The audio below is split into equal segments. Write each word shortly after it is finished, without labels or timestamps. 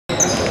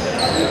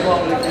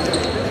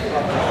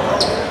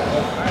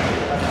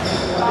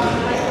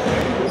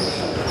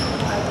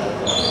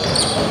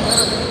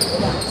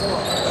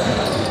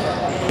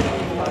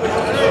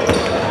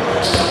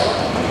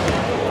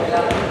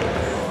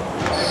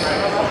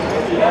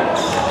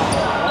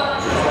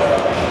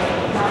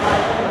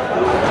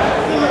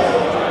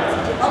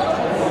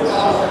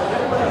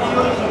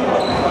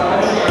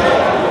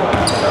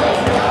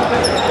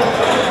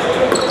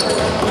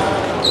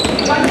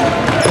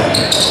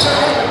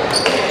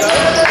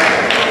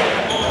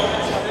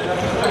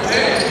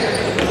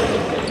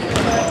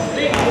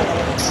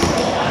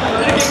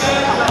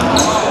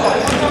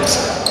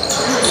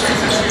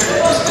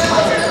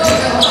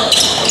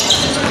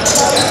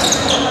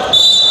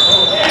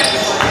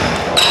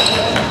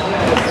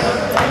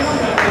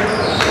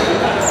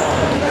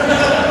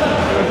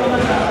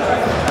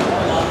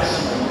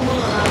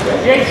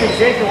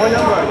Jason, what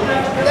number?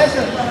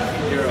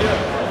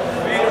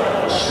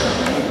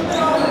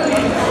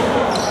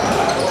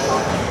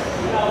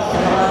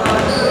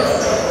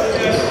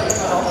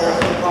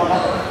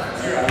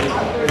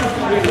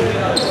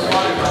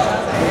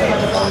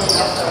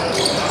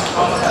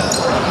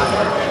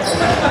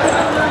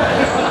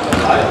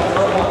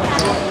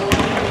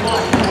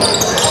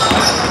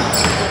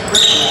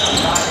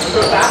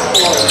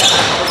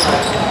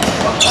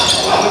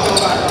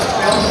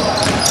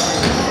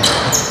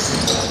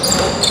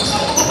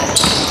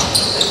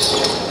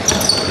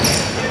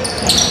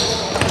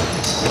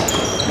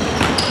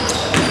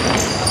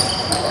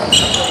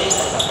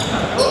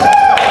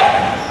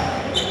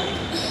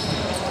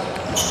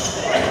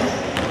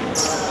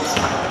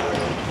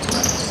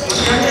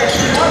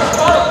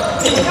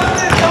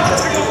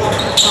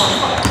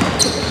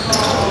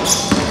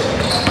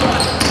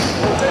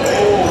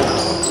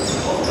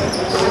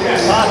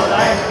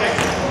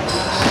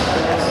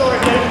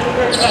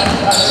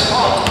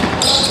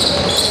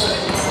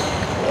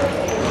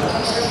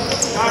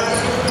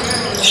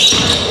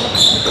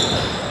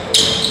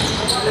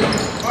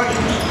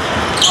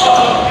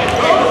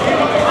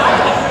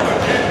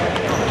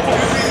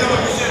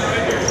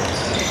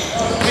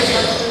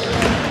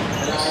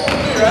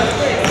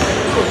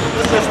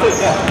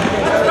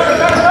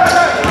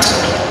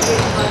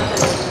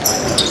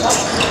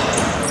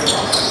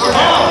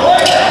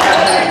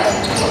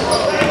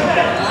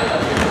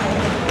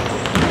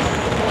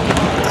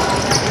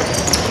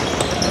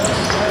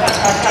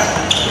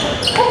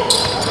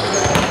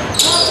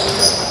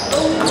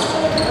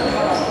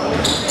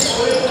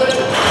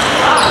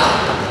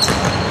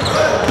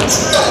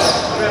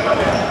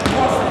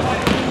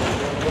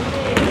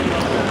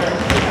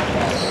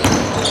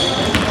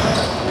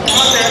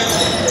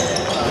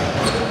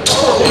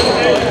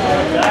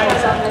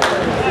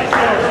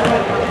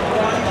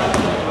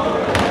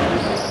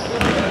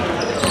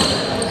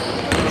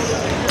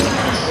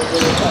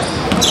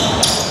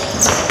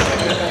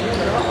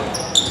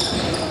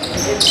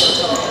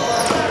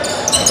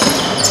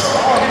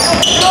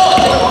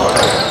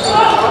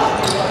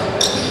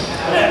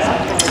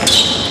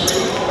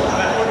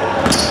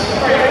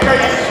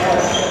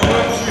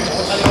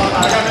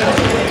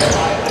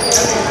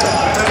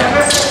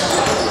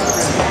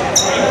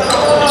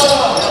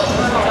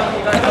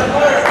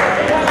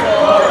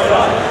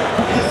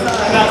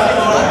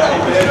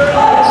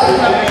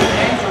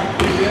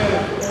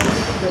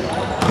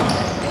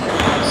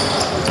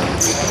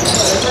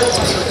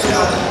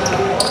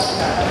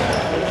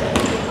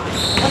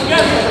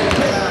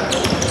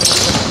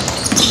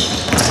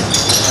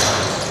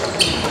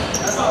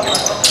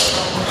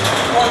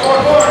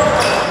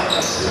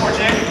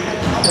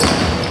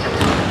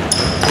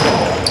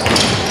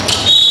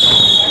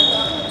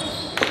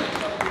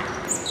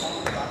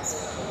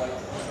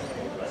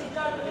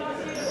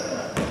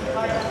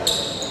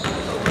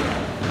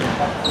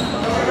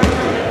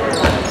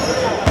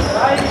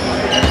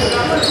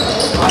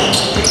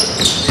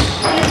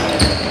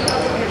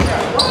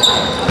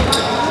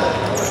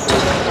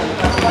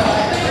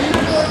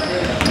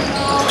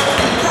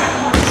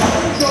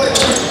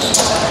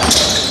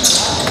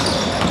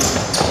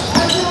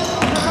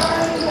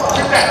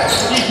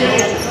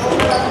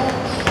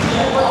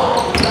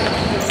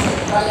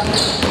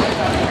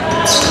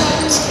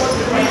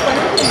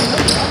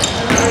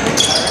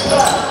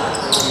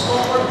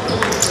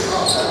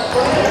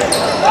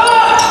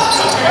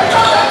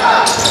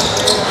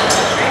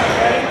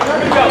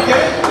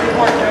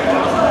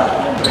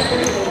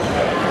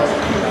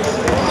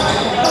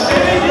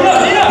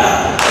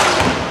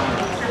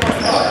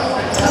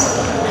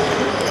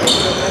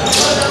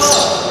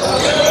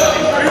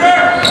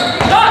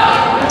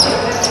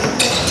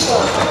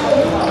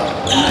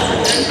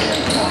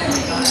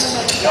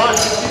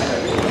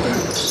 John.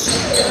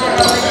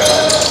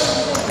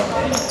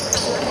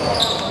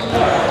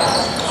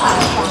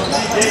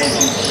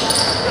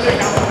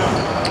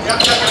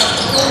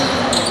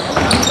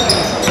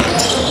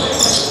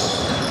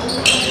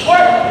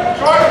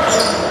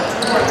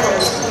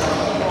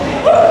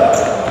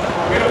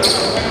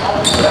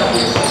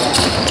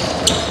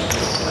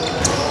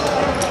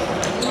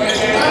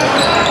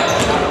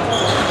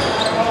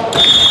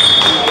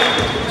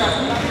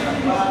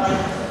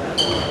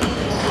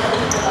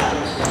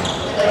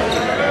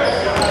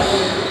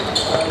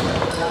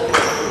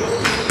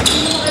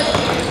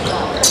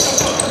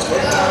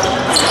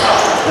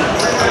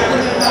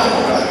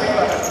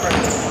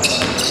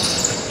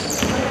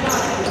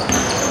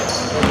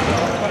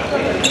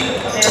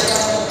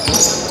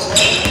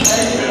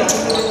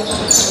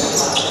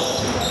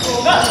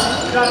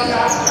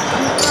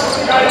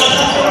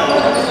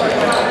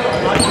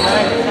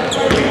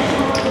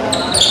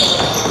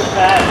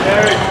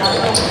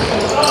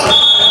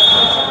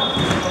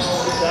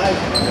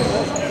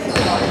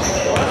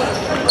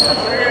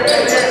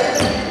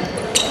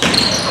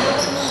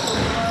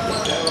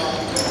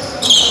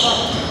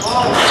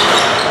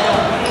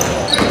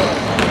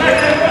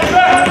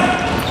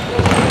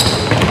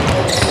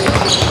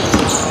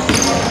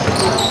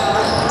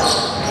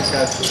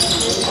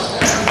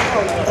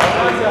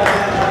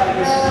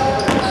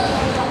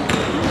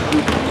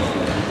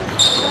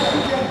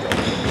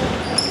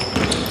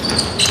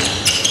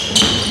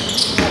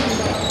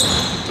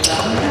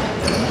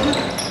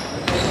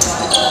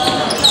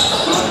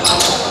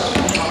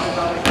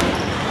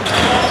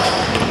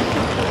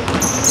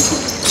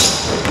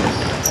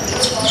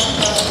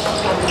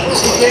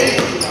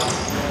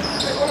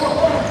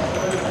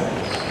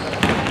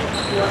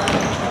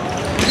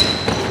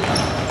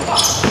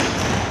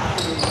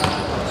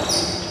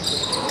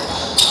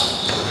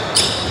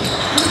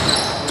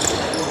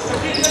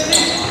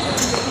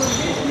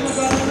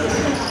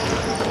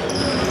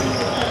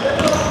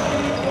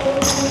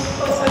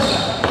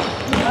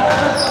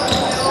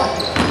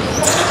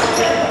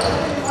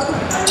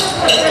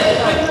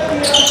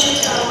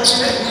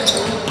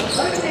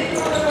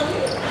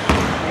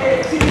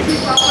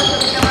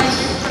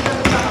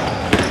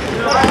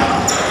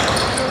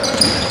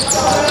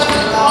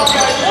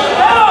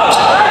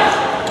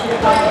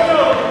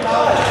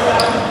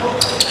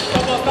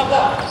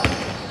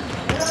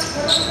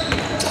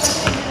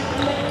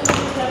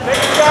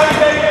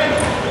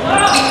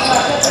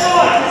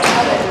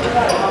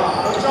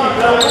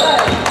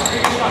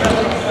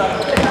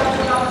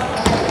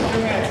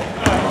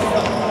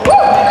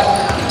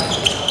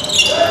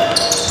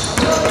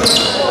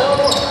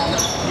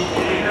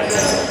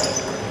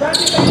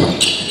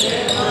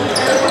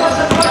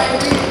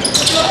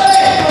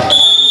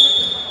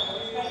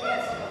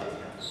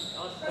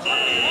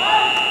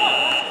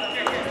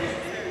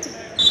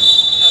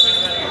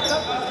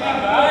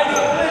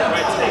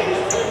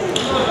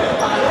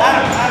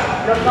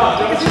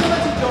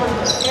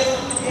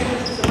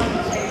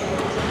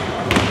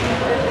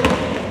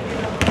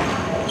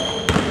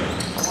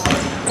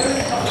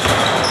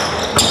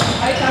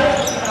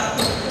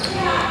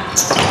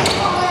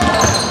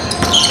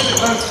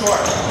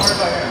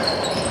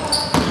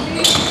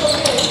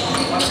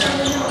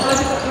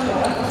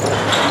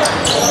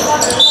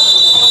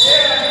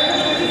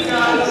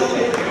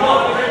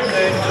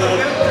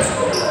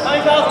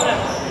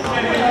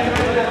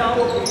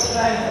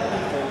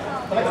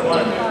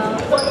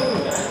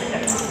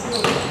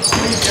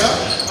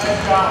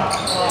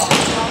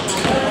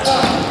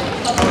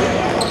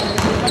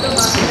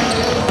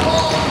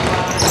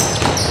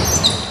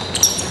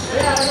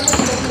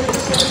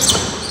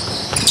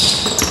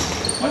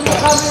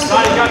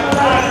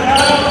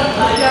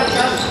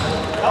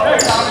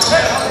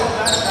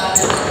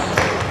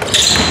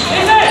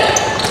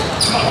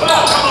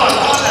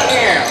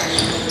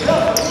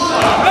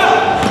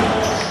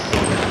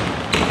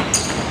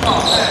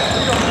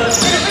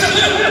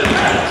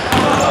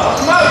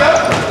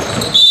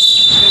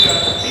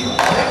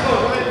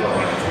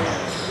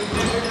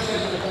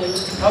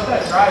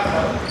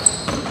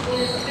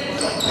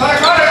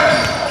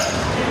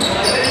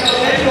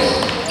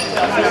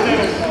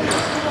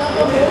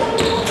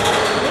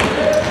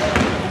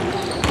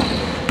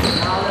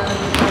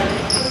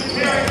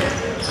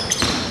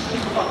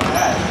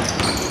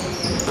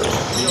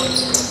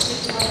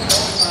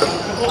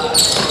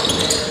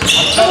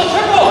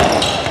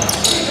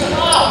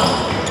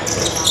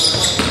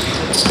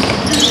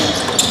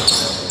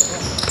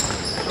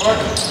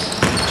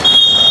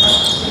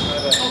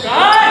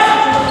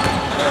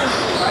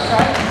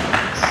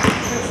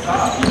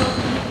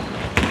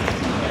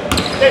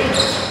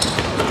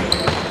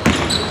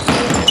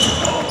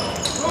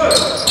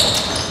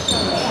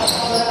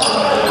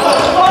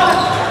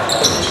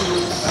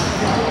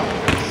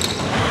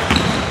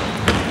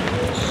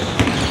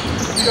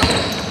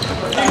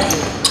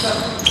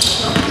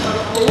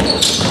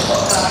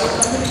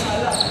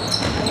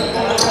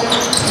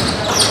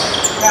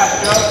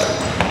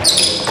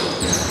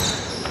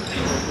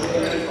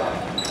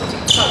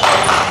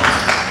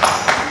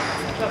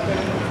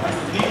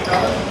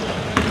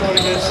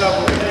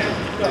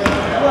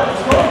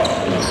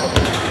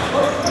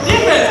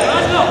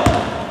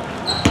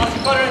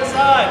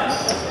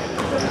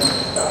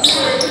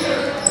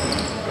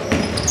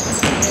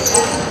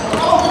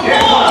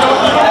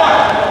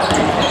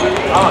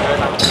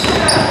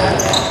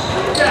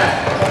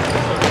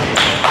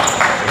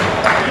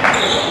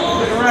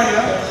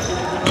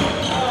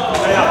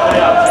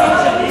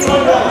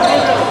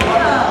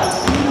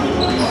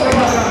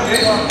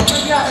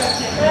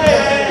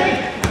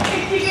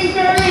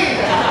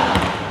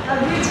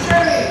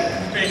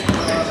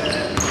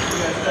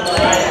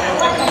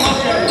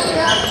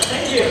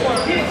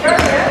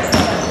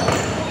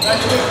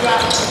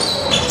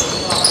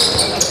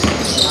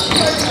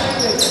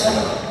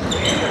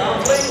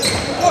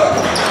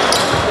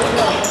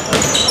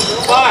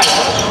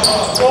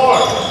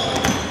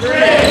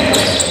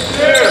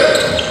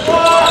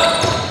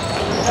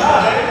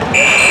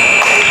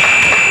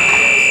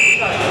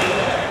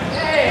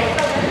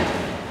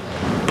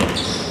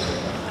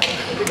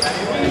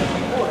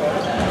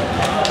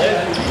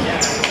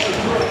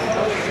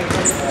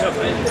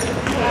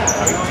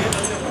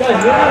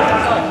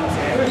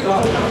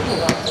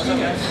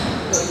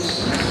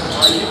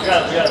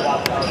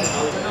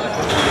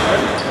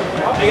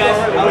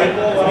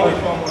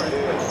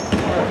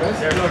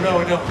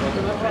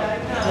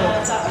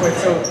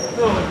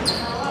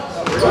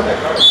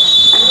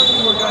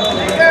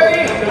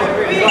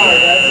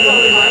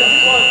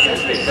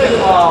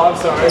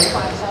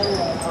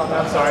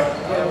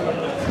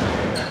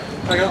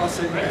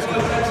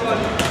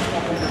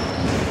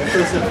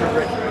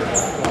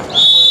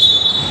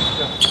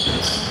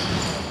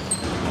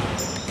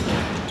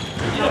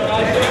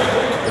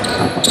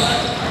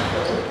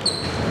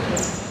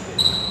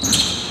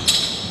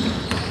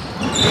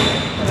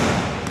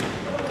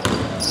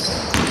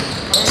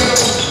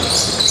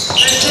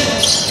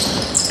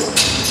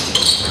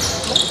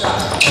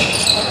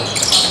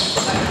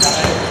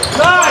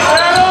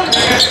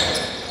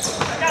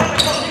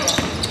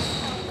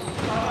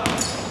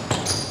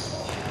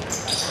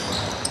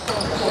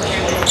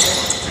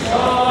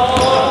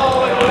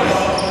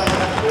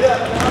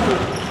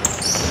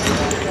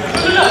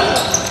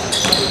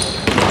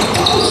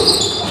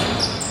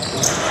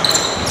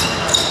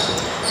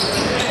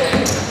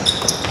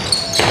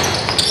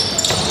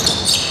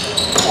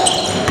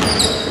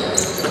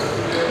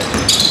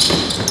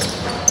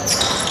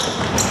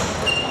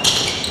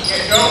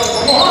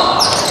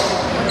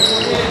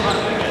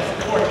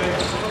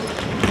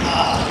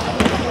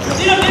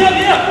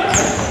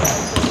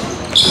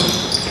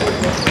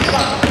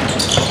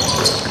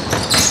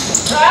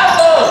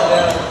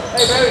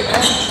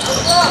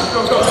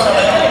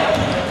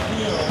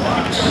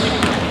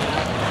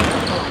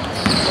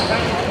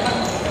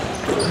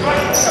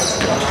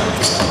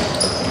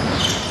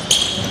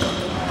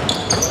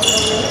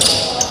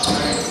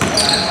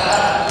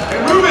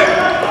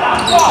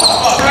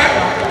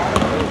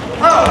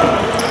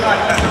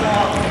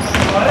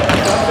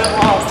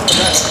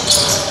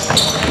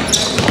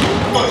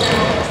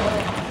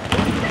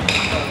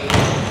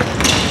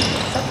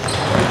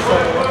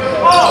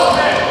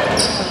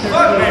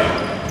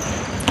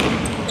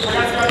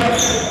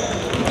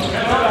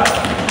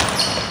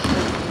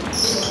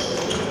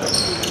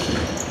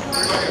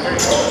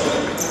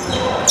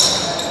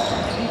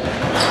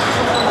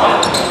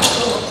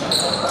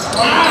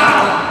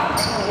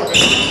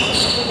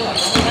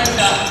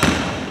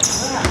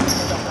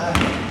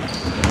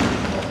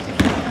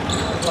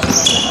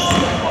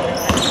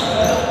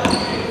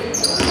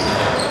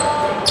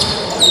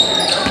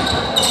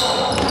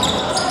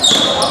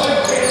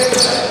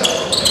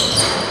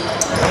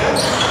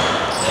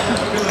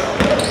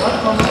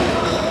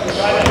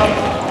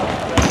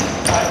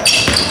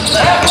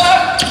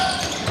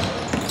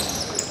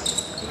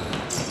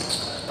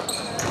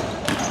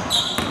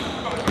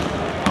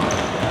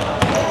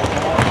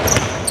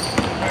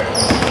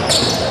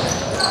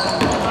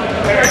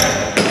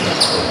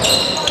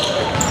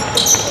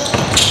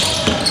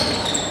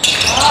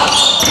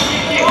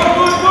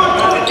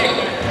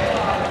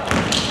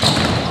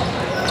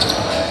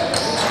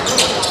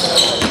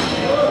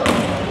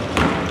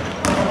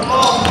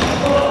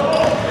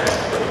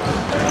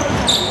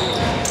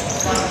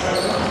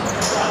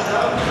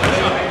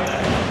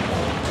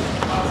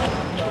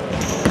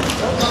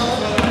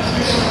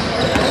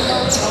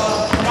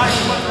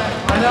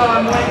 know,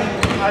 I'm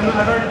waiting.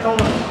 I've already told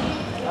him.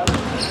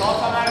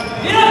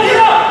 Get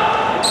up!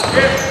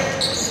 Here.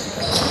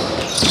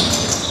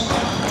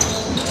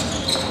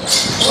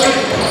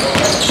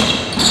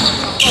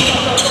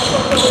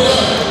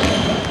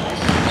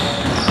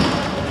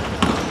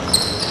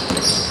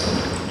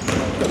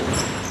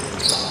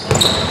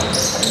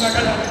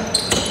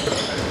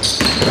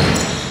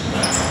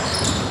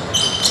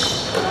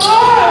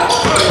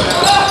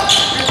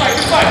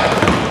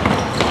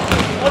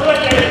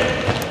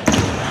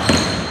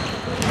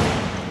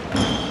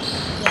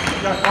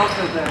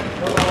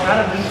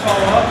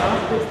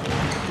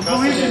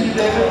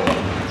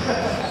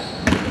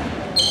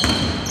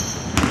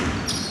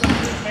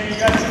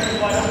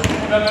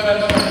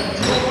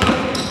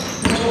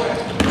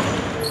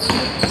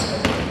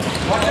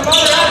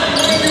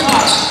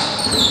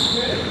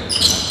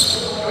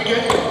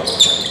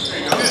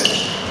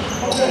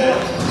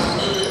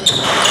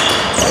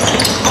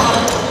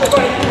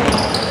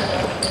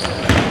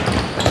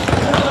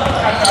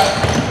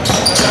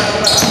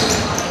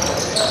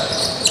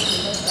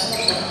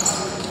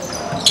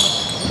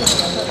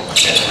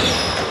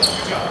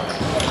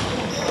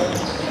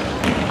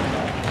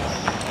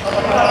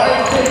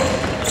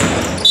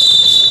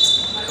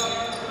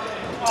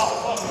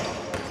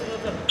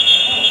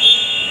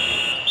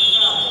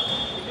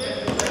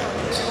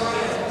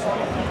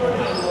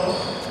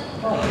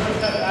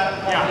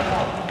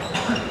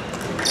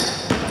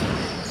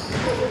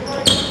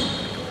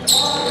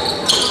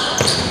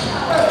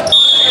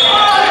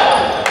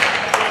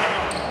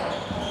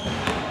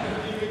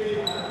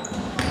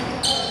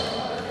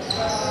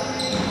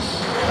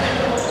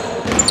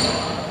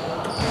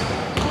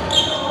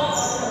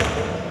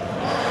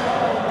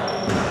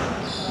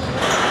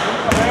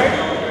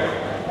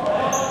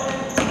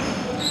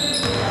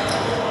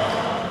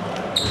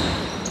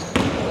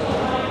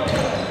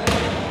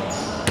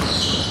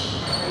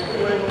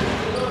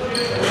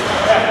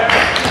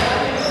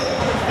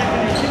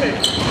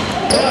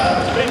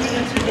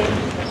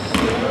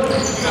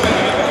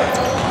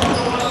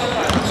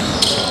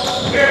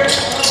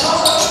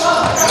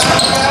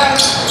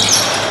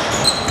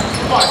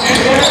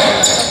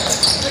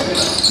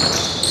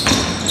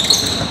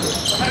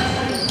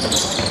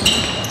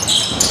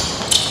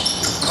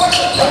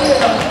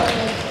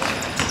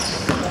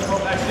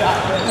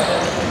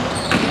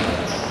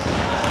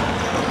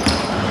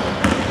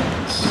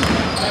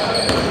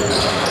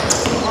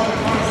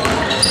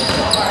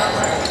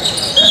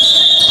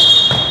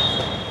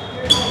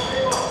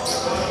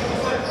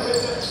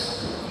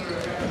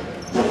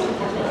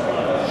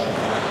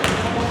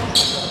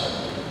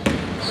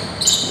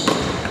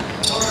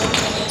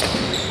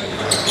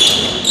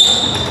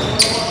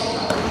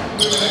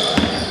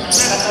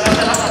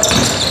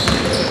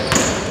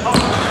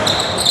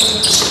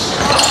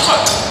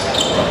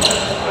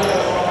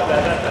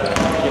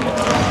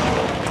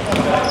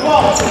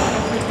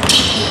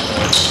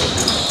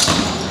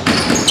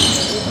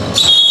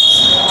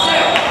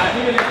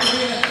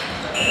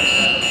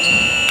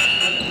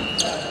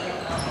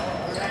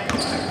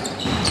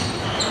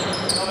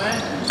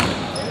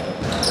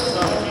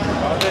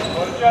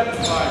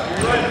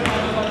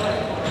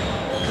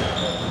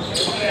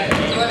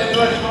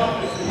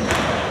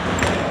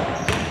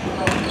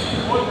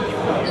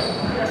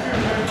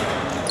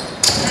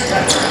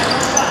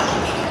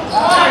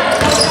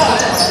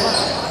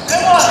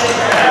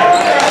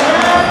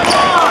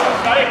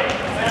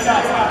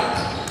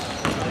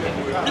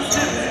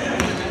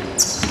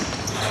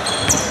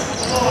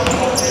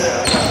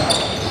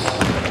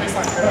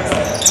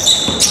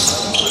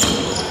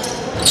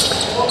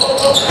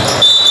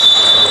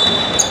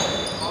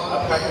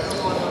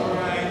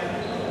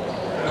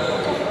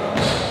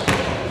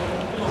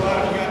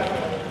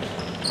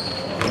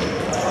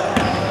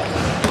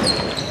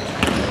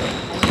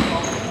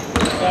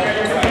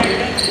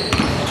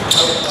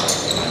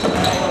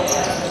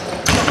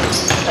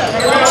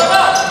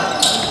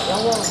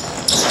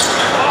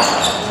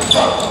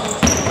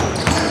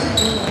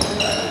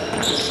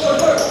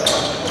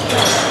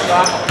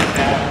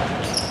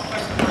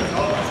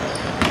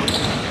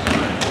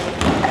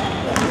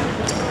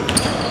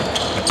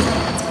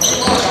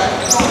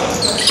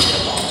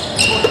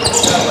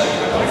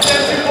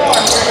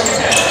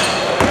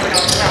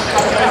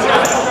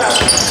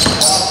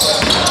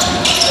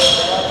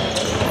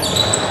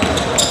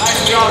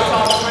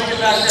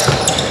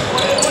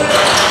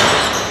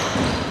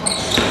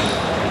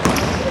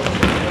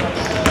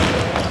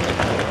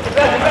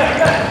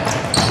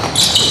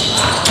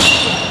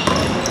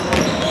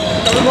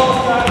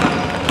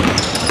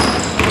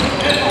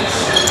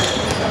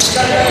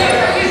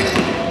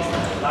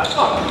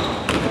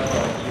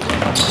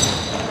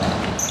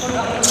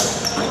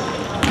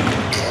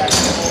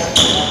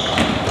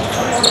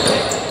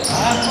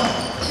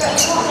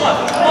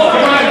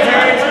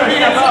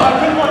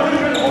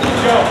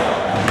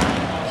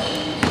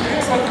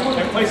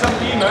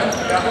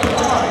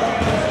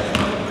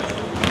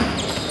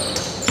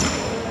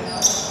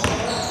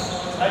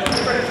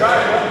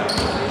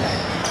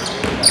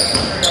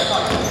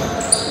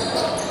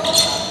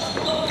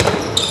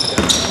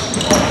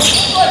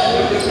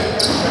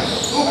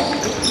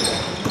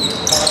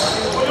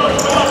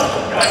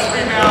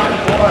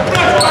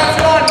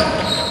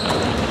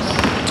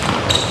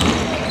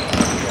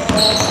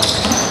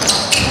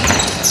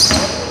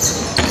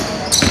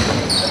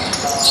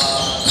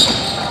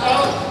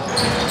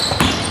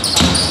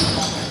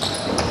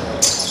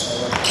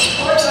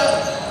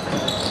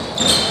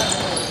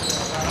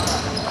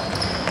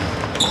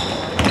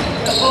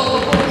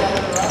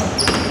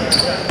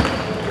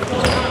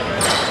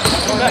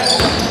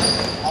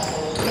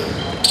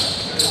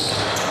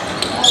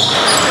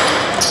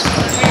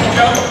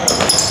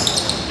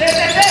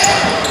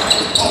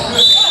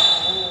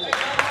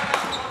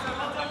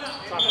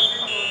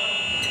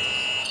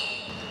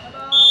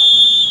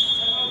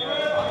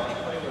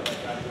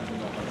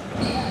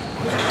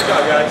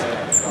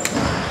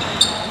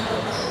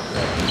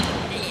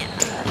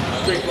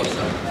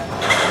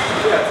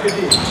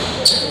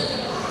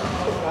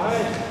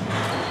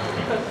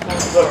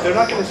 Look, they're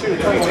not going to shoot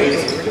a ton of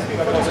ways. So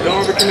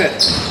don't overcommit.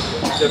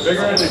 They're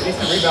bigger and they're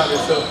decent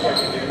rebounders, so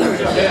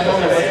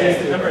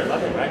number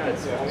 11, right?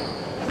 That's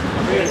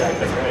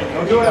great.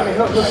 Don't do it. I mean,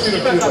 he'll shoot a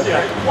few.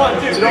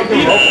 1, 2, 3, don't do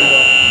it open,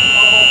 though.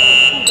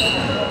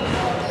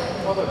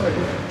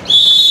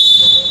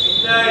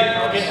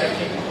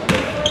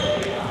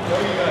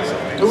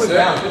 Who was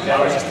down? I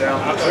was just down.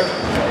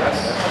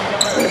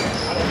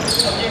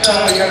 You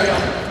gotta go.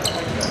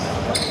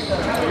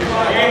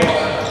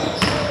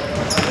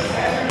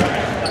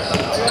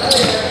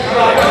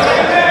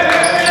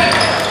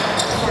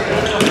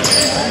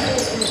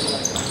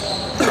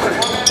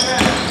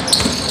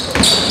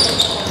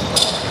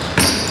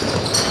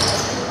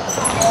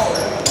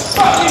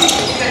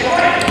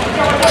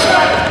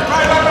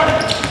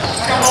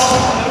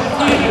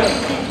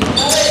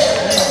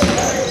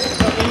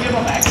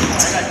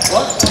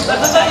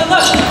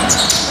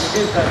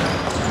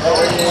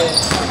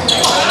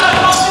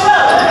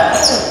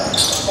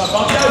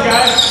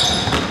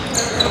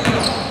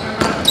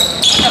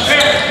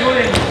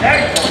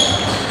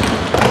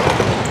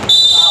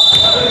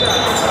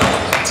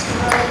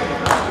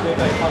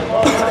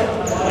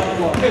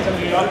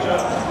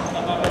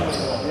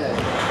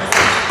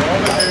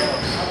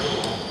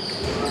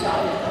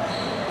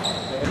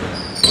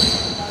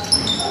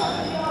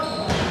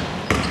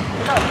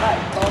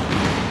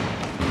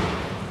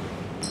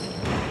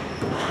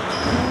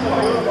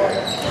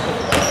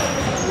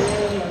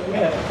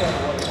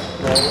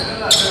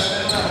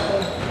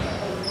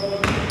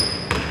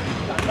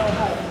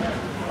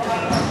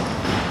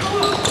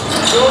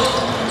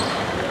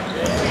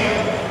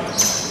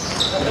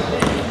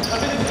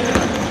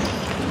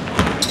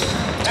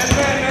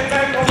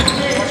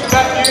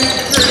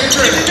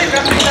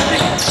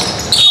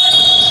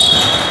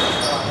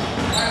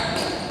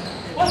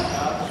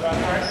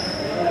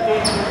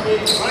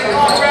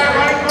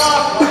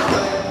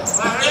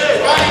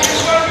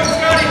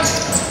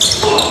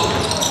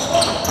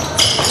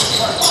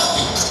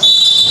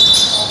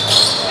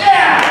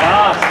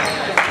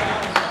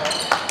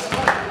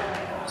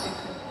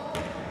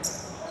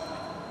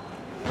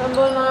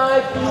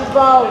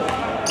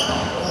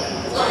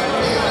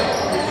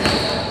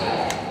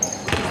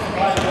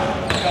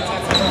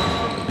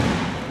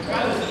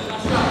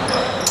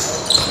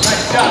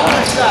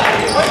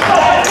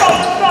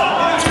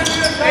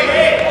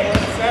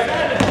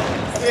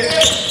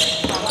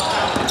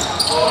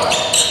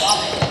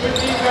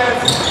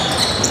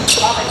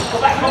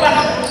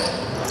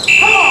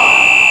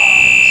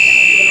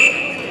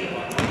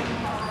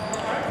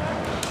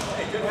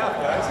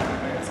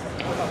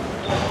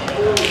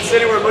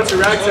 Sitting where a bunch of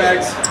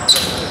ragtags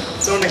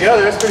thrown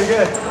together, that's pretty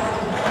good.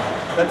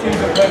 That team's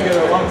been playing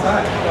together a long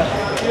time. That's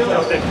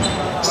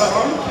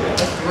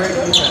great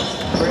defense.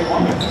 Great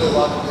defense. Good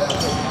luck.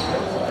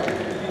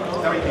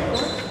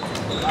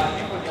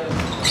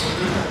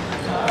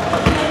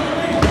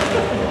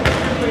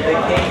 They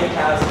can't get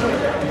past you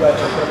guys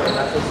are perfect.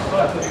 That's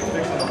what's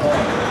fixing the ball.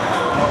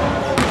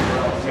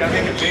 You gotta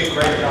make a big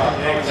break off.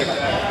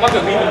 I'm not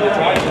gonna beat them to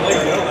try to play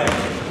good.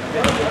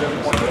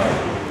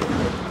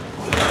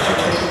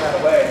 Taking that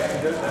away, and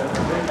just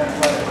bring that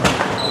play.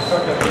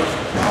 Start to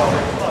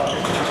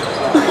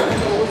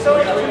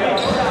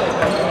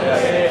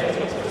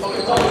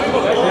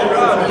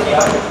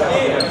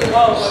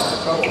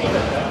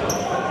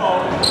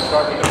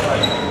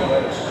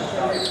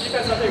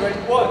defense up there, ready?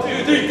 1,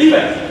 2, 3,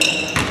 defense!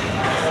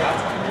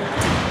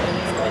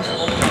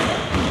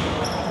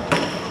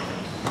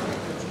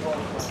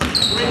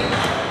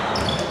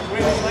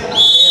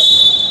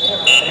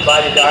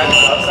 Anybody died on the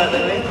upside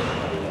lately?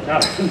 No, I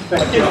keep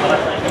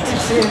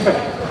seeing it.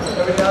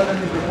 Every now and then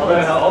he's recording. I'm going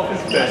to help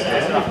his best,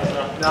 man.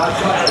 No, it's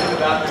not in the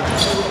bathroom.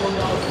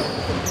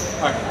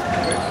 Alright.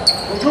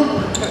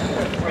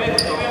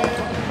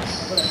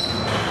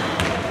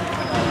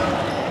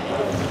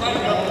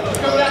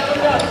 Come down.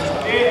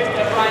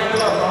 Step right,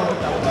 go.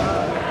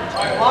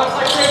 Alright, blocks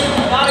like this.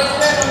 Not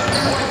extend on the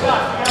 3-point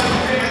shot.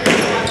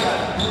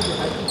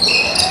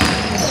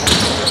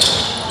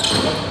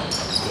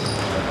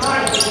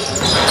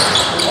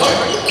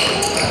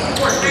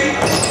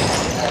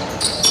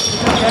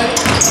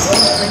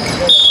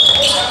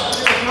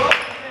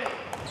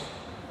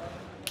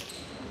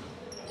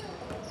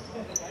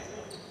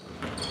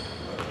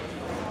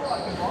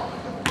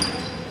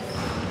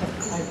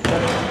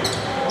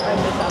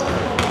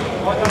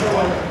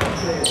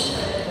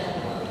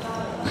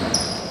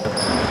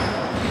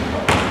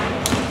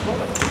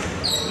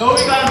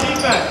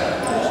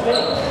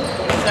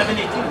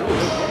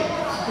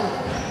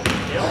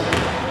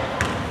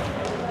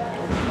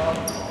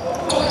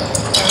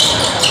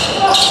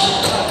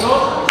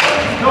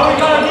 you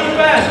got on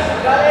defense?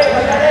 I got it.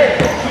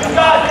 You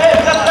got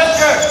it. That's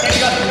pressure. You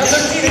got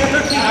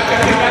 13.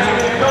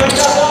 Go, you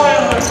got ball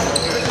handler.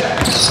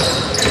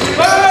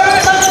 Wait.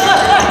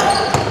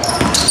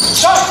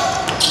 Stop.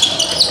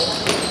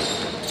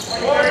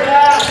 Forward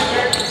pass.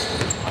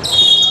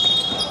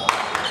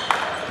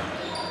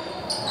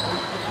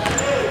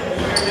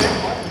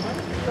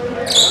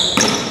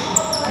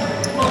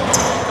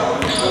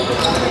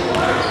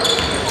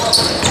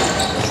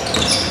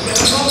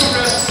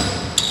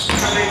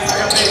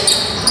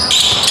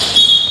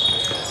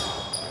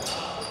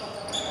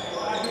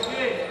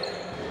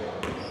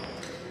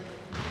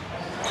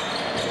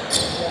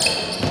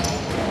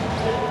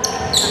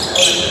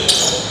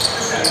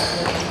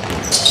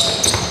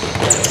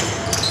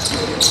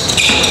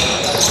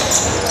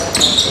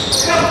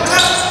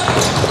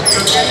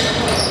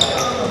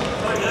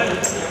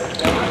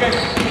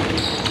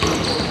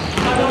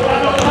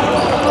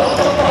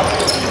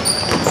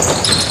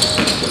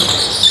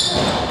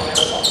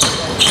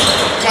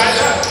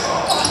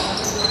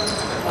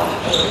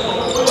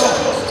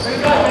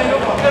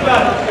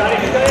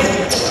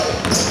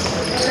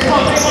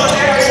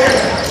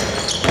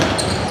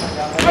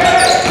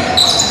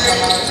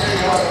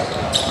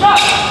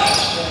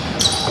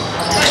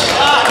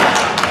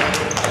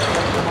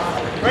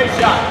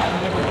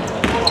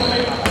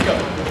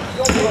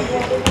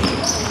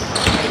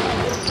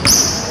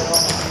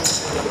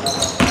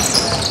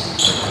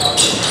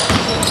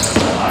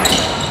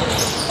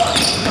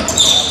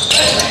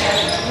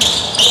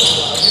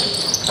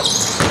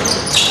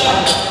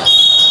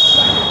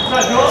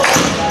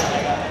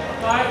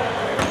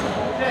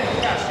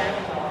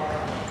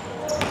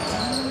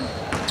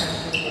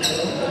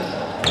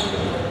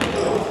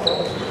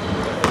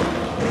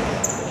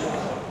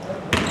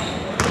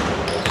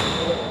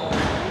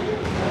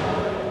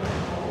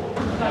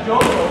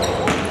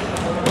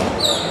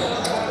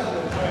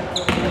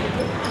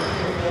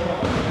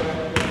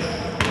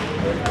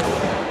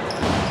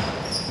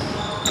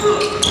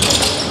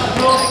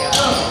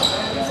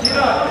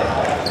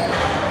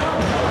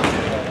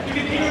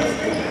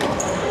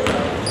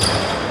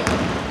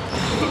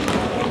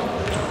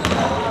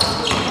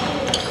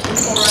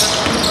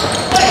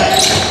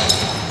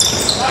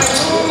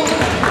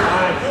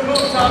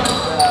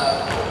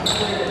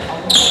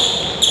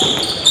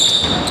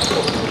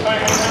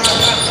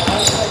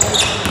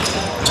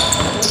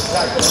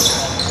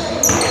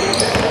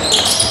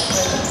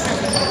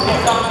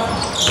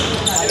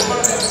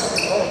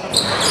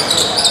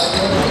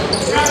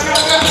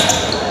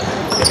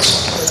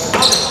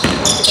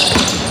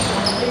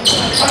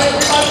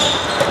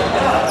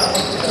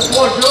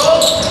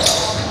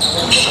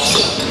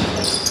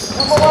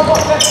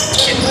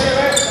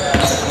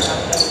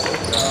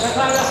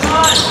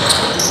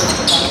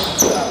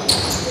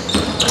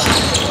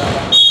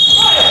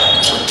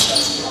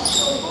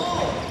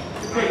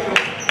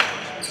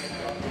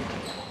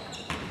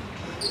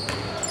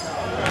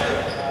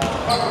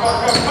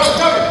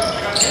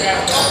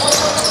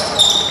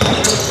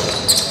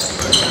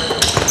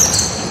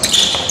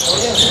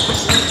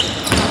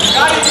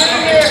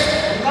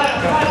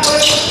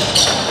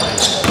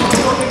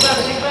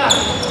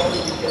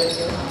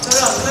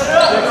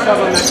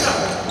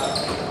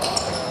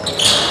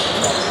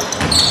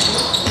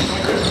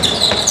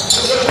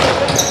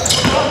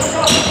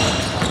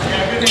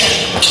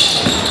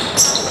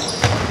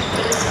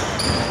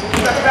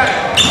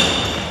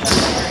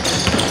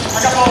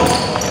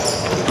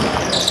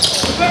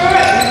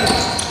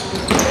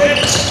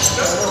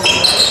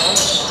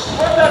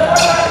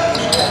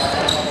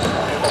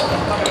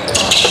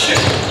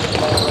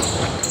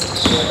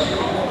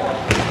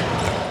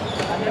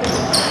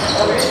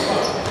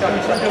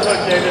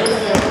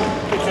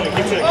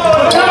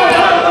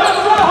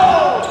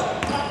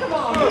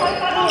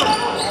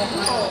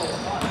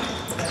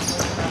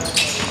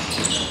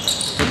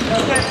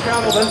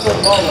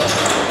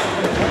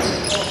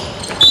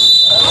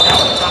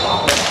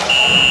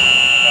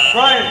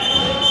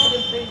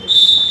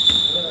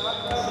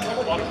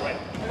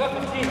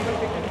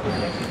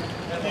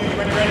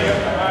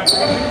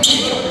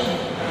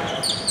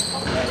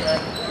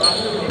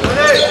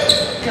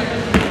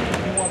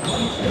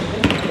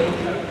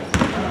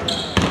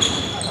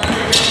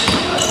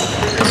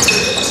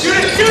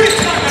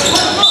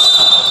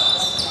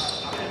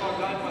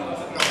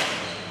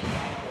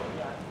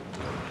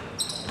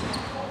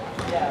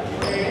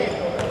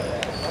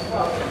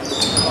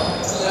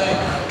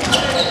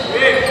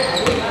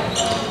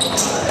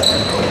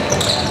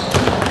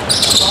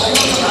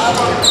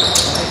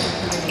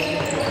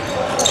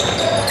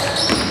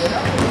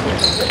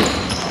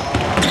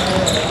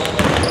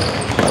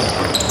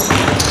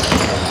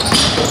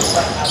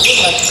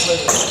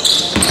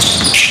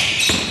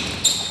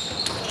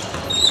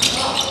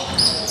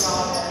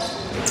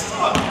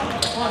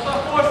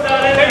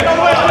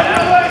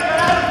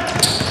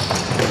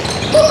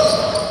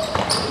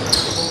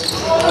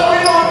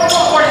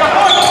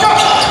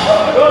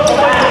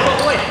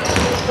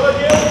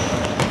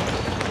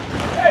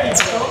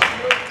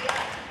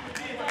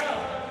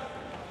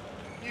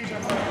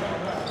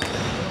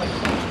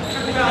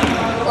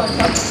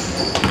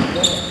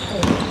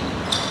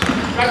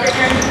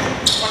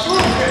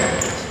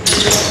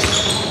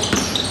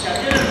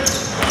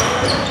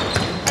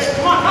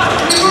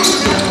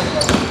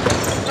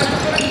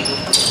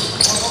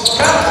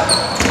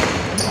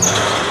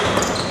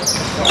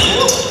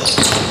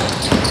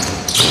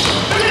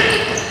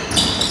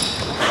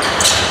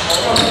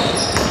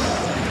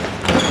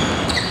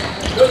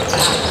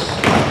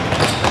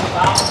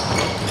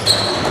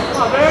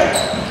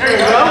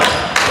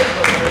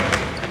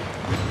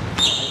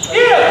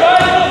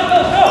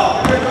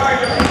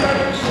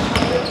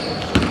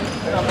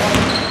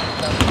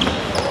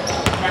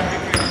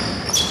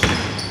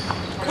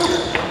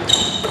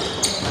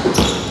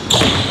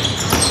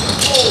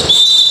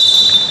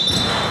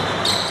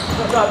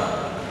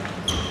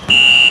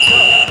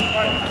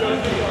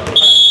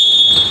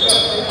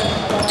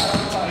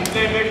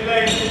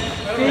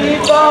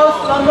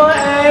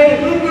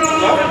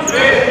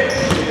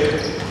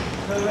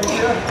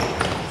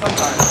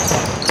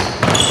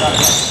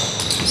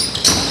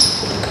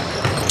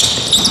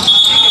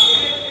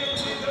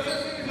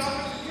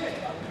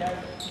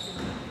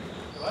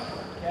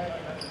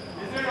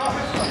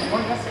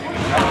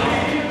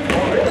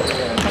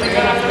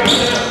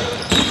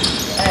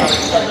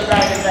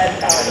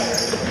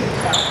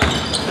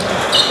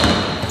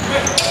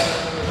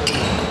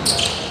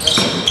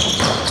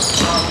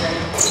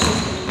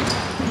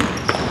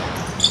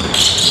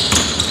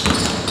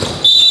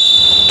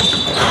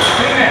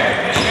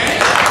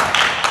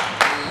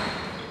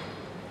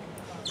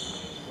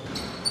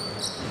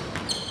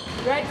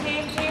 Red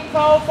team, team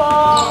foul.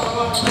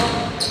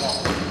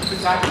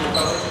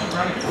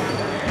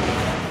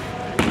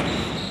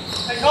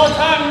 Hey, call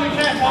time when we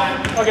can't time.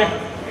 Okay.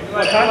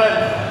 What time?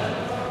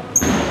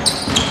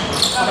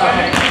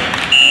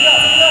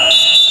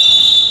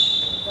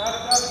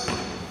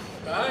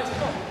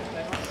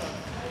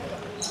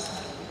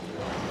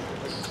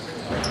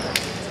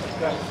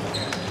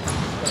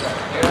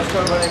 Let's go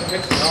running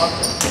kicks and off.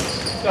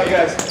 So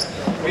guys,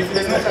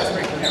 there's no fast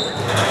break in here.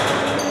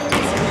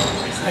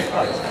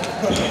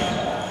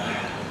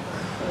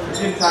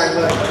 Team time,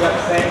 like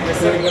saying we're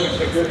sitting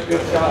with a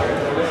good shot.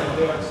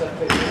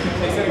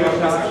 They said good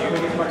shot. We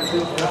need to do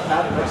not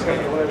happen. We're just going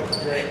to get whatever.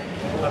 Great.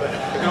 Love it.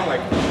 We don't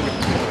like.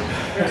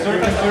 1, 2,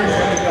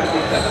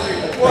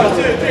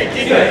 3.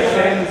 Keep it.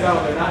 Stay in the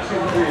zone. They're not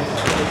shooting threes.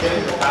 They're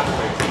getting the fast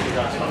breaks.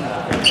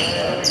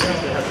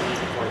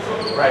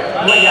 Right.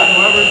 Yeah,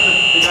 whoever's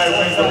the guy who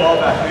brings the ball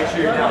back, make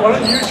sure you're down. Why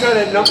don't you try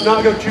to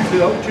not go too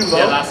low?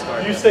 Yeah, last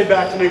card. You stay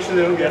back to make sure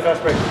they don't get a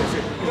fast break.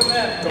 Go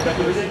back.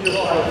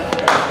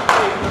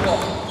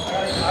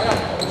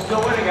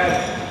 Still winning, guys.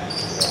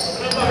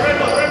 Red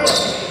ball.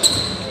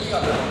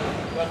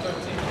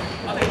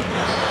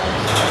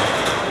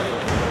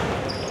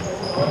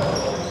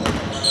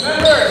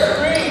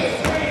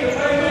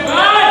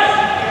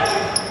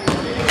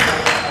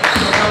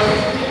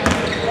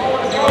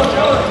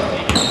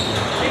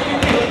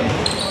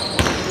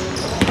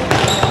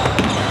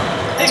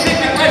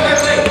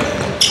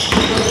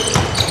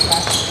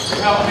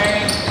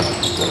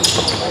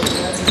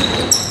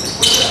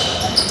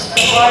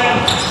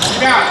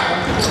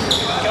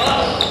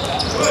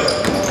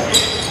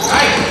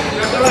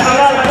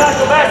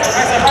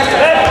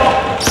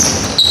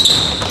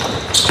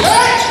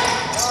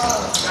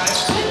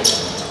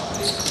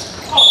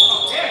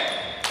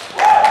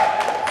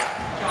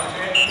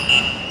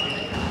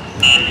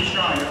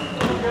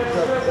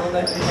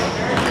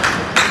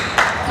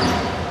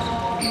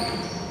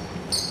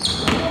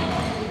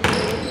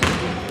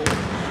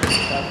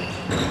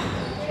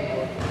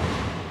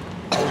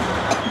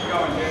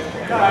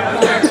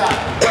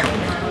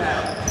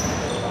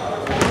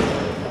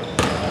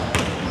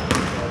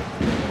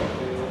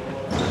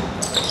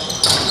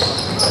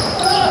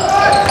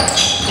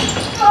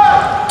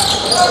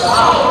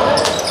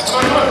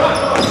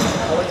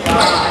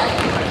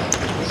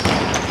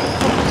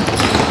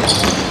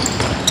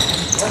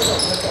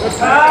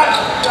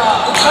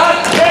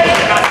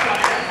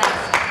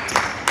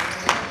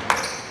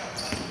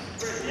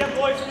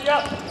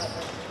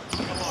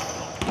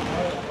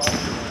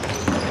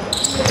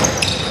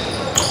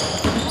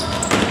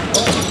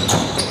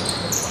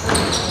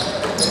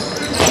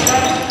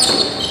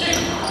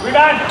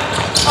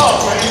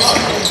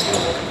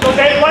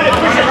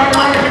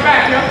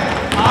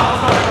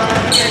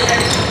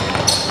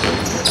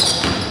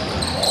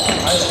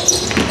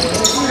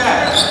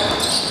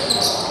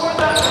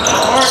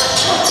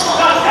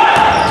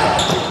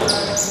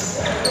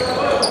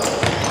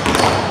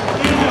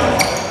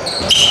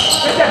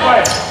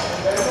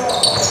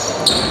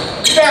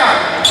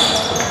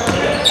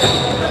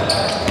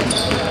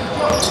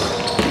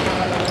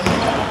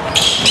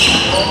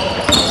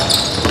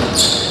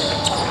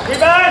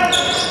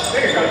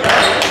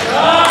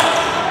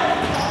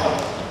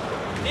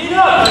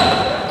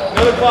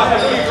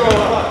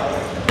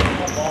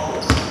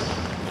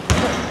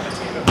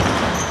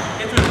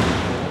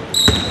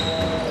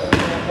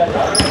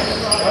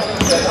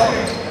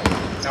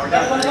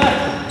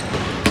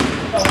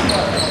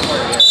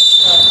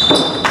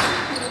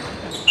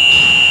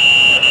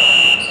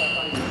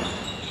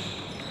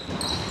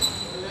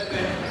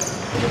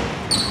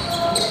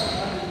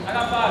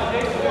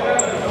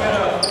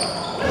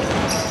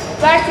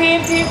 Black team,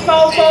 team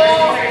foul.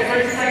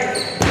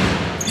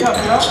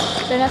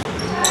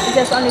 It's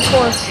just only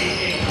 4.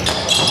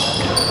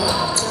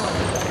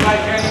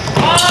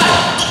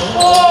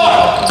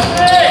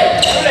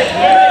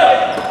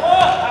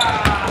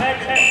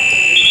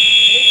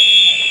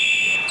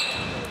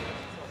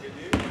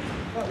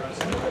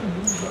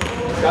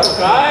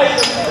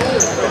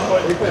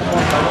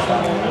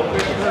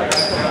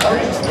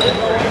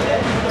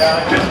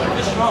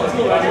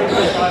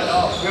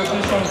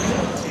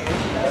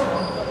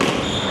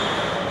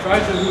 Try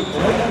to hoop.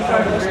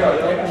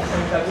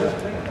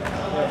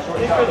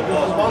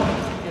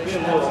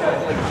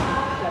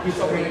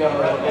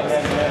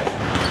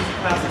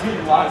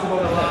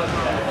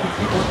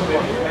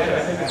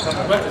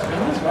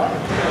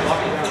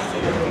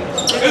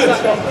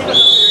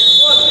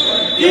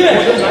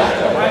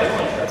 Even.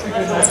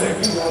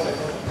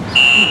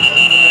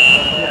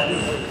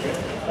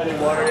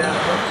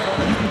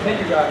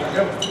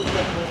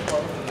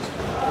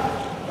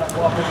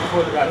 Walk in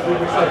before the guy.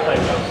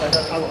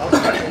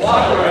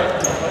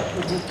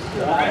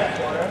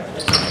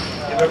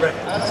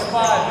 That's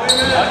fine.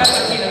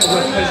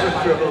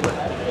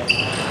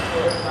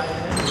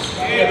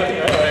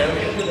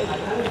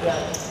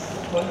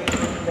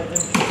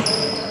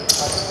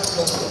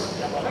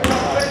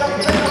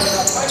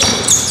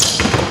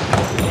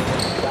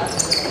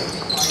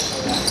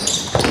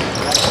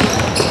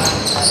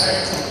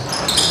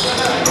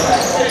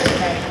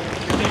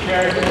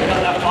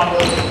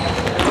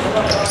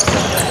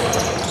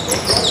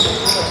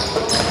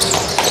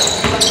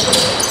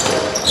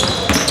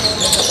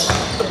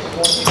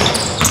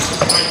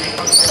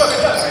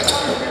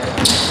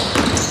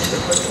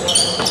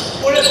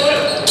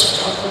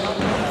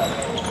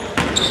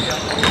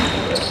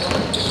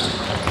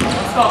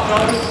 Stop,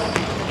 brother.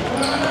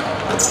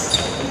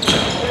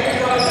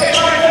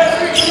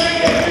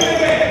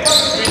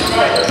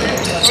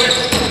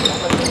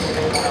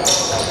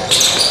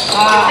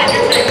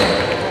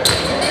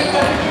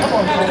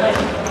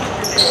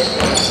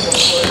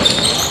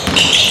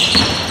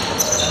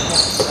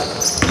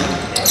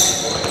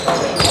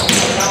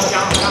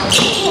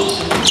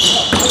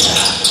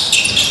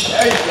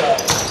 There you go.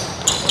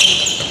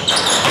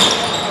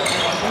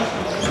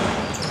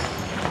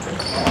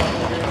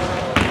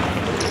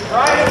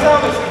 Ryan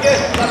Thomas,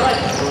 again. Right.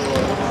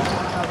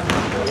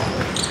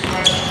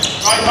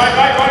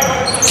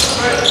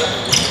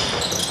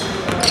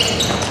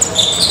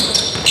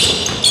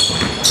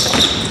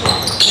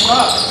 Come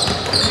up.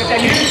 Get that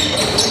huge.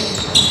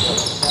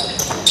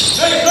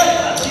 Good.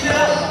 See that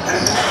up.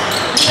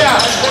 Yeah.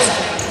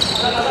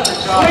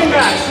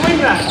 Swing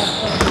that.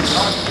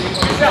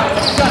 Good job.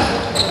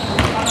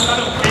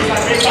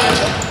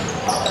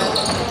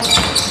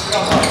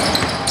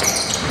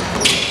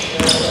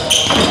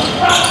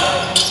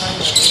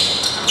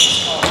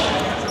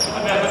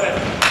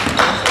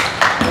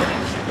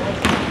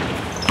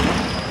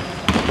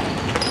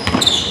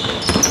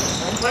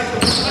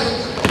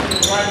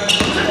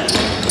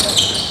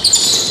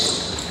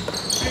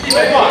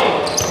 Baseline.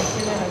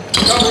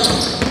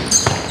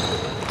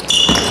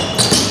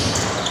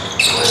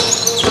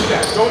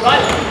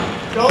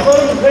 Don't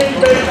lose the big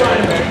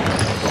baseline there.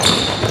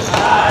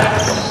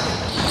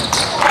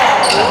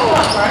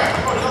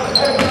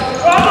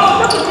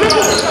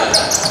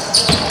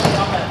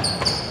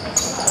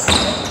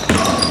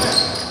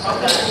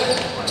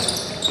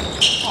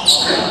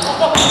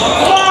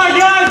 Come on,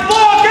 guys,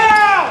 block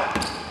out!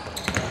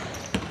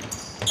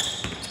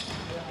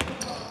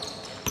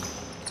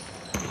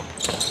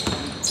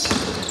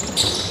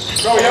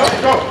 Go, yo,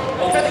 go.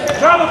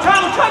 Travel,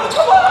 come on!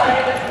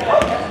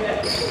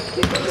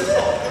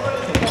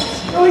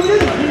 No, he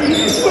didn't.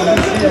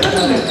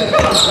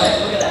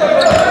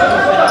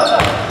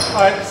 All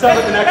right, start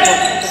with the next one.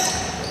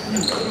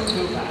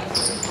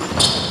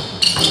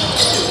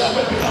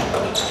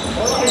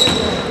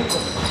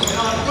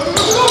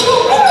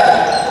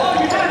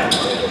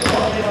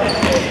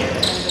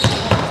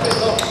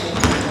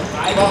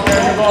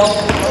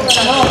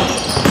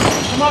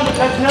 Come on,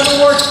 that never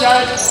works,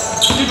 guys.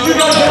 You two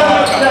guys get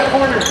out of that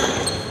corner.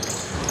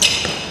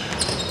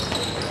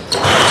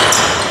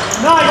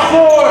 Nice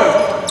forward.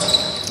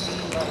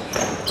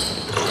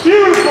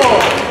 Beautiful.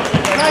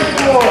 Nice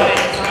forward.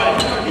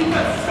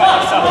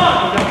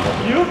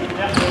 You?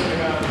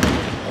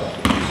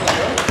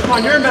 Come on,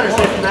 you're in better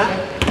shape than that.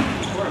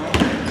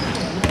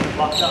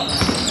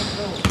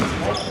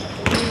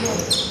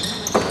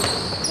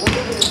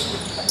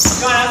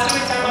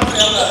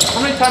 How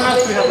many timeouts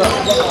do we have left?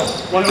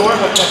 One more?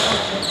 Okay.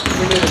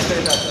 We need to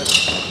stay that way.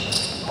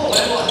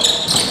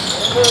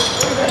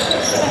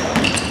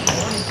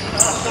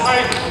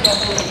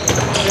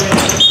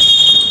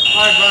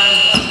 All right, Brian.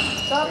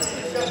 Stop.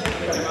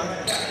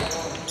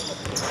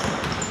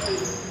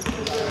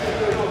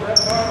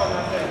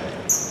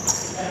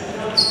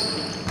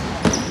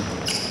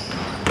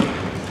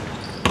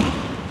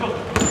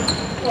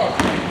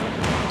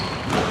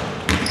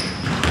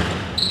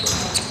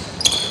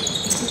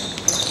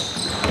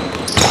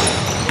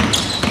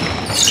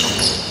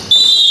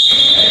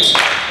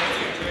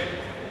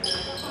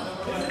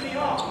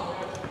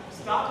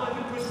 Stop letting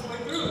him push his way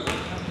through.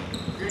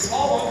 You're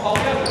call one, call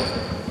the other.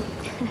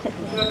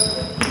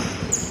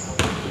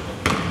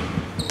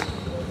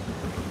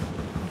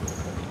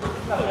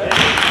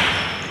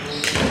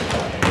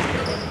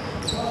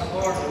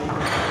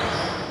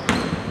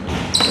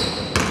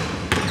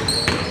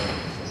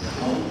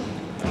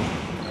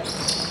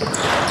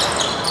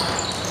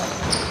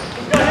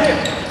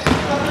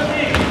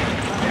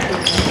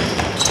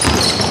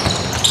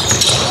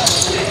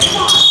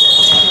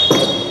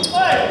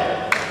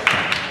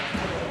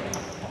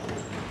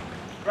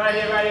 Right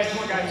here, come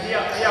on guys,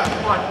 yeah,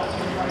 come on.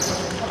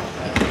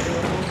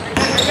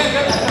 I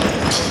got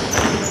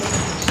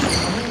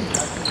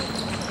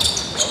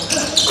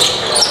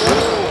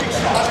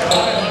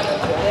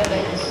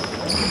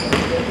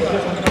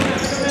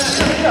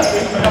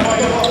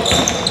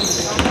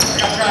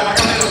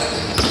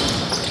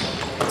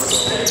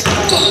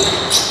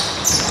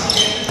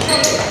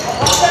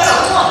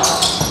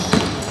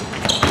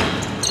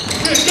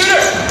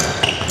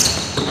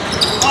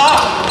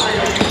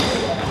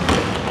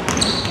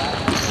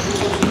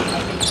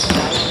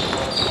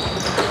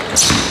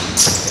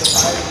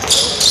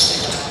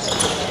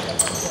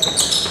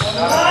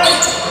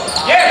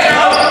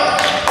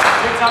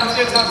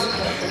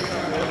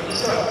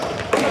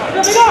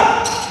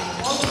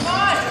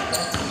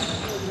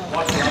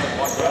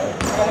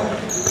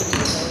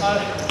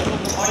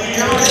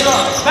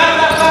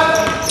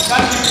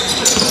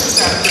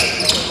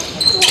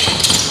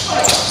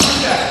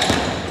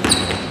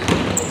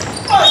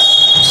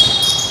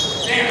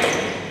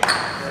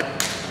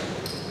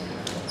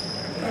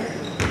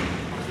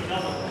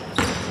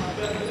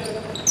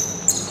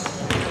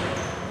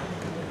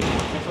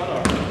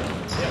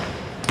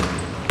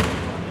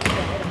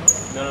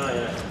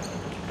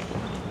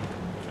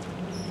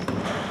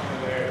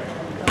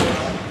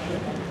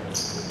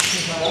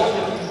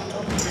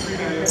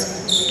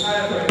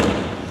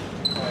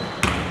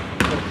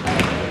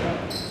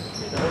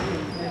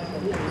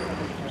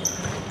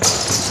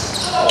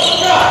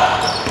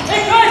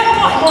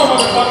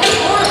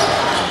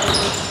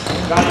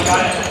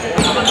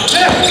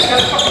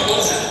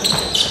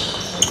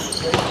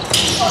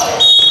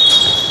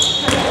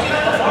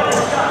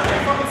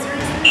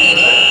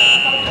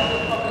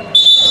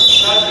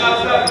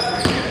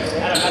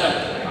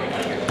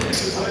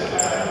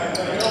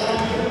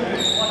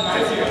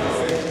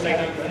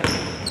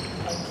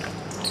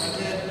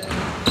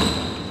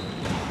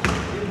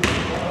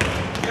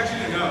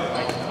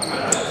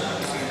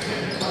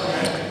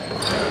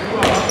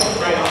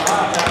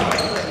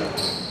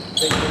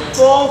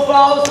Full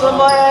fouls from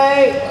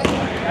my 8.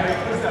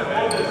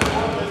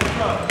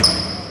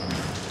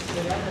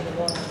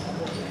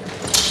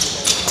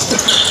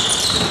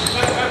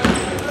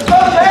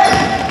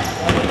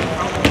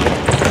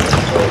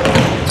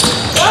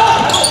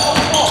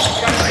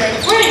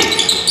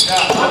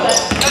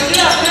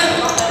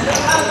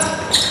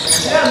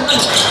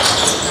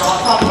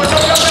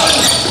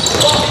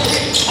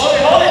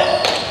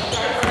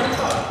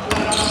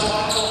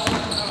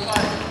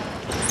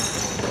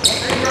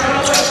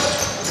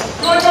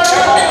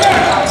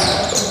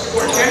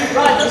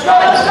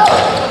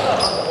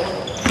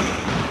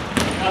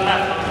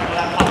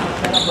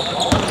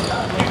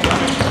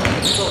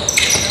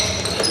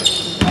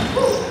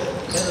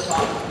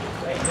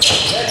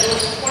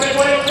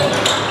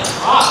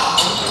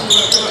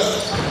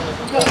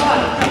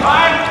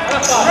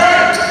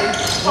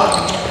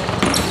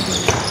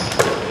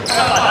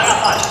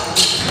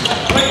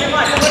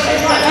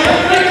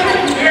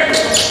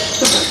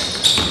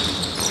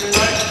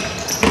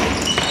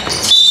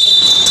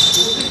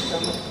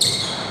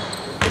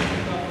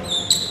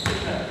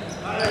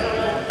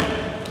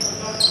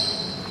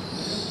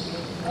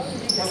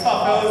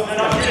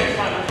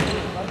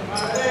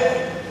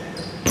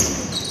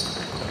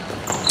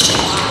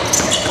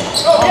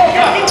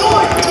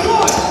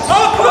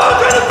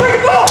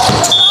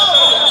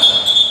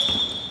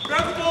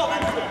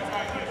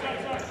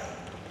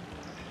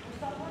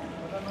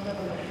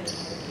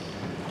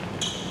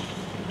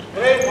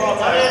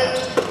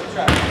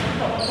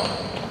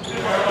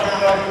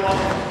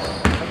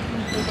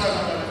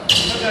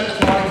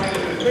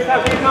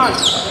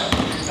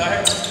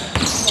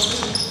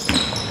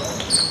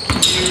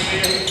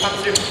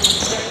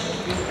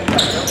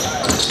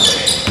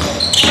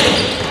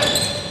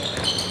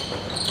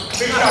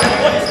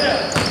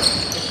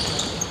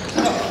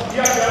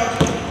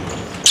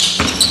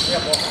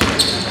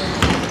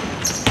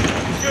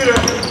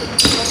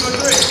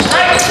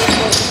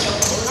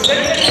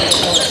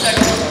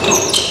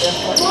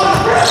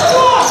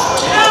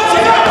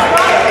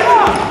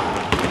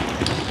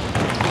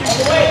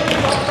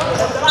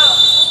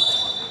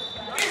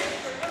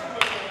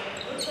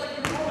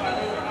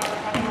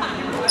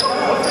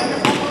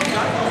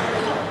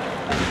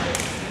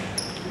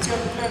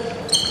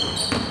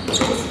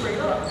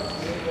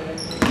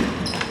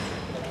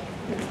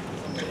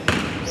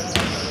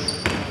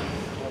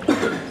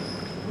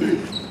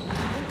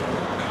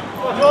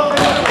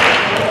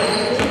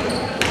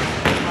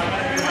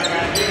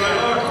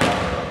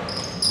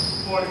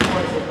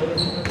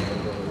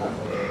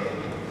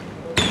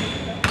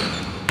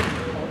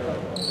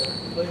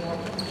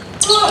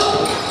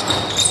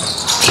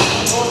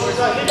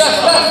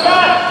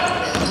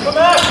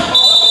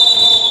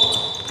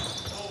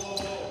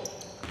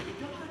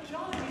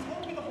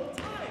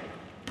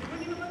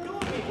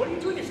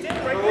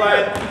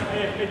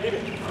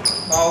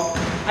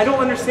 I don't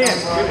understand.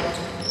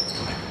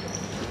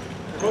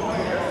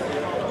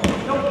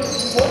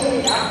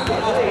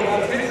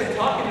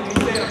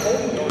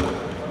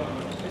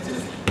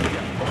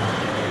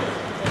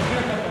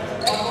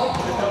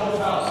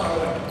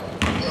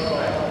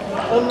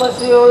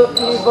 Unless you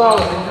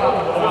vote.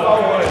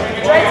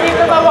 Red team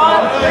number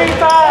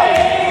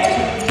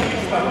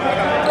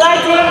 135. Black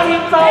team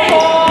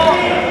 4.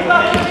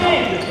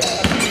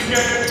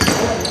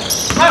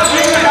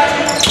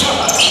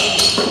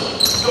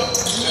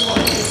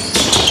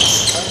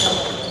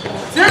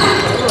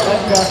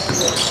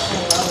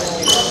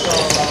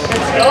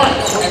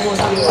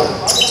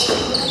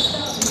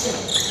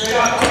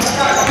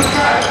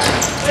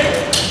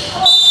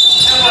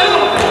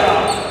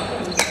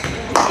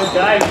 Good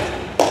dive.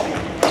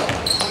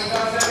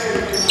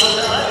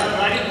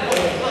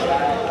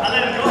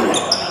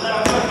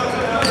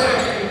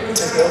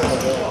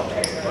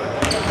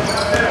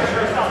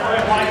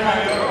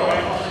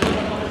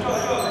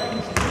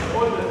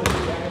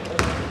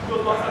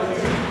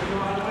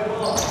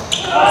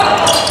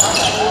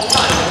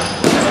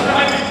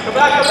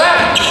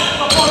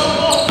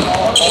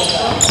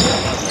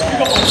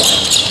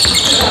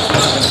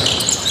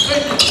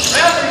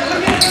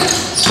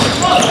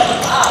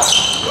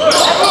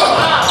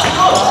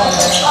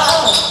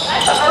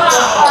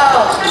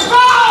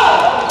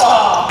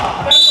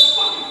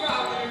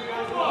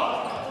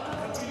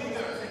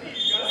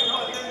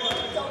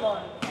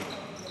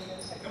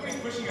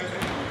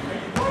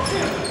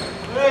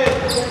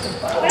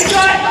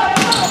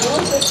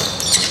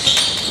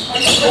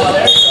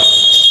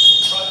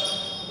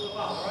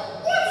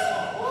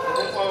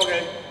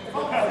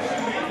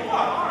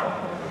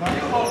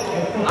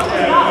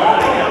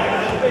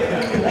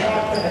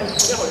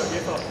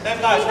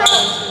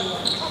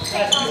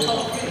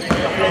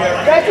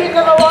 Red team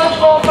number 1,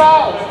 4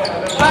 fouls.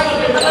 Black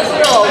team number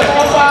 0,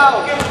 4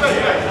 fouls.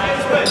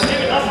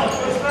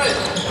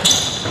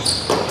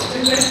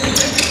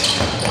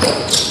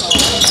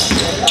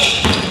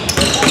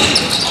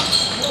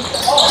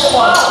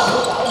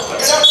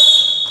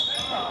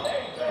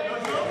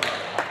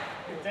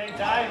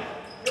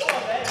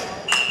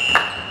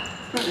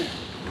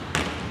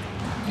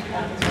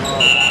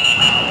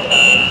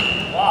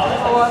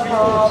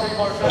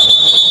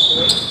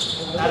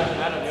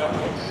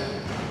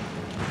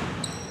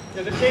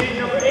 There's a shady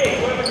number 8.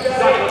 What have we got?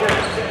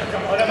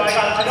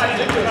 I got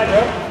you.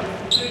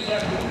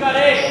 You got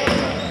 8.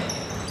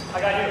 I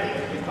got you.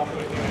 Come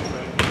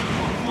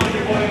on,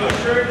 you're holding my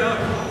shirt down.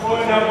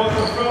 Holding that one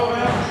to throw,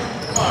 man.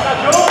 Come on.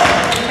 Joe!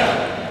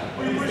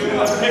 What are you pushing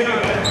up? Take it,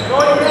 man. Go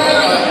ahead, man.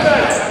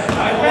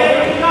 Hey,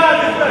 you got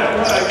it.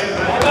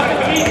 I got the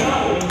key.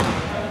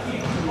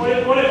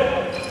 Put it.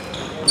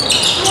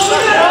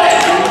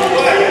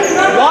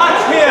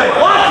 Watch him.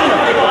 Watch him.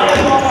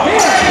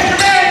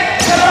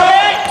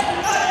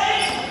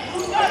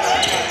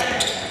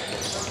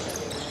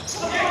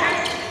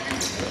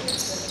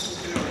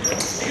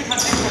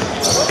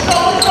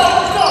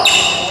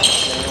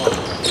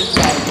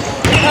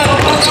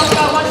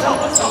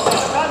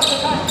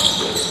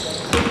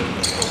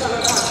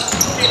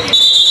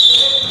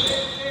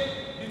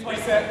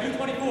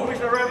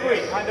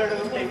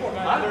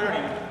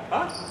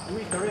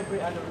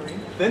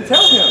 Then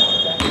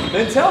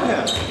tell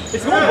him.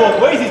 It's going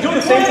both ways. He's doing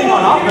the same thing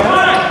on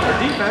offense or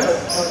defense.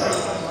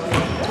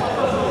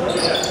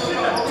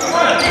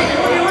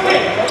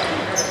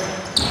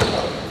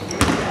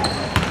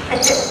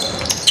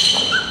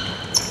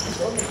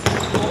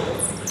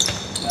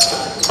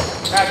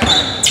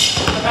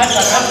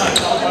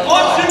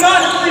 Option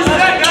not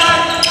reset, guys.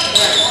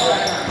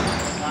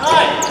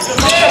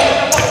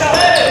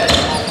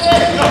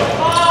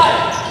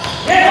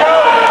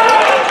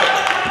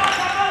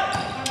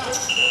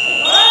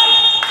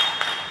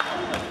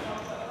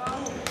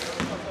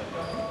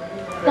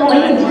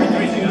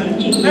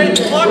 Hey,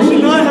 the clock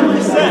should not have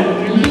reset.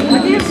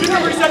 You should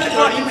have reset the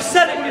clock. You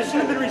reset it when it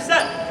should have been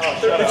reset.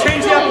 They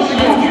changed the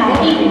application.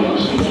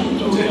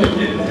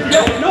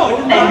 No,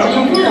 come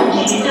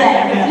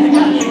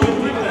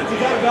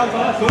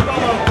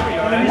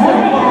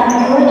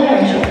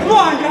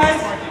on, guys.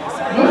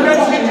 You guys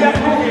change the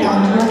application.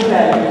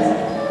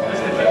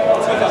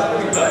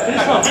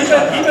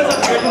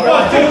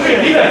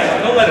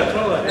 Don't let him.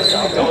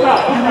 Don't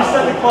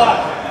reset the clock.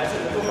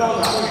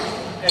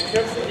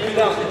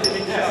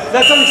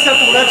 That's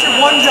unacceptable. That's your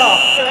one job.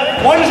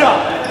 One job.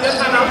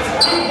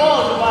 Two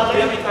balls. Do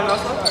you have any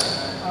timeouts left?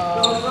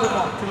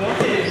 2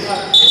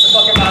 It's a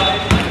fucking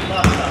violation.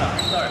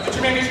 Sorry. Get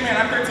your man.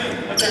 I'm 13.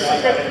 That's it.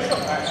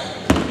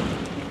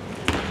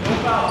 No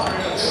foul.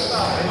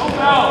 No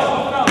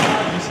foul.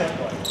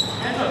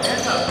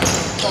 Hands up.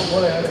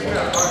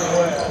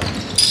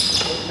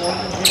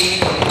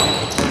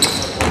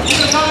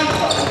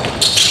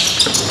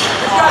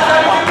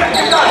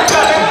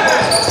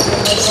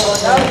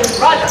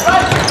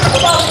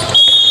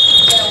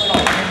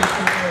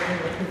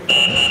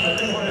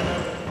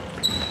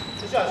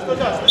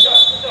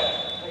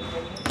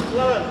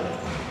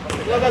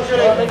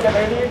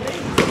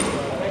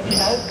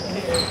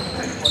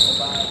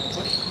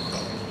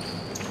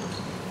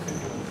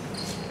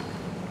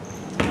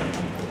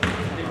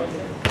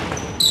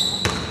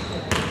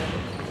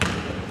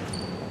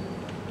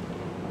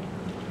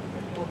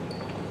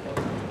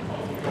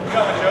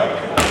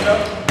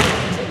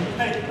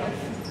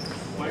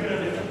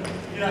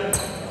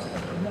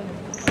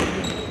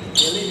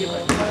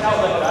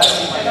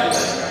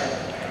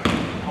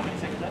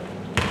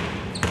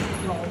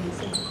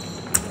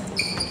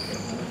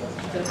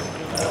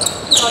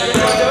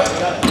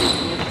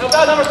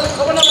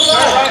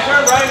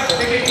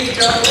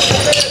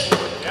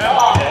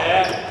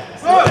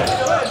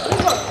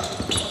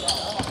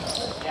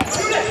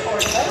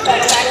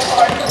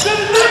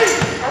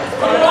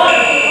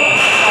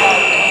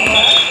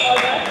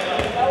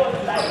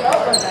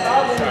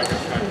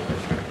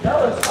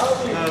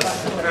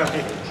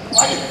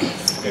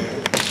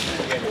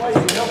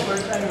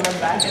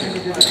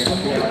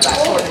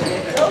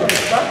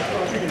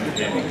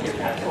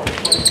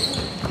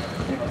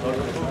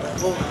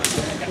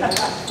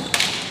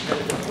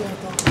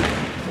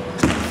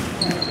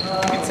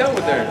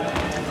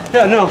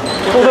 Yeah, no.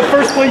 Well, the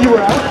first play you were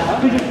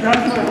out, you just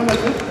grabbed it like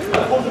this,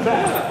 hold it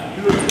back.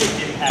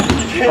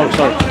 Oh,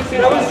 sorry.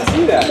 I was to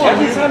see that.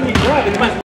 Every time you grab it,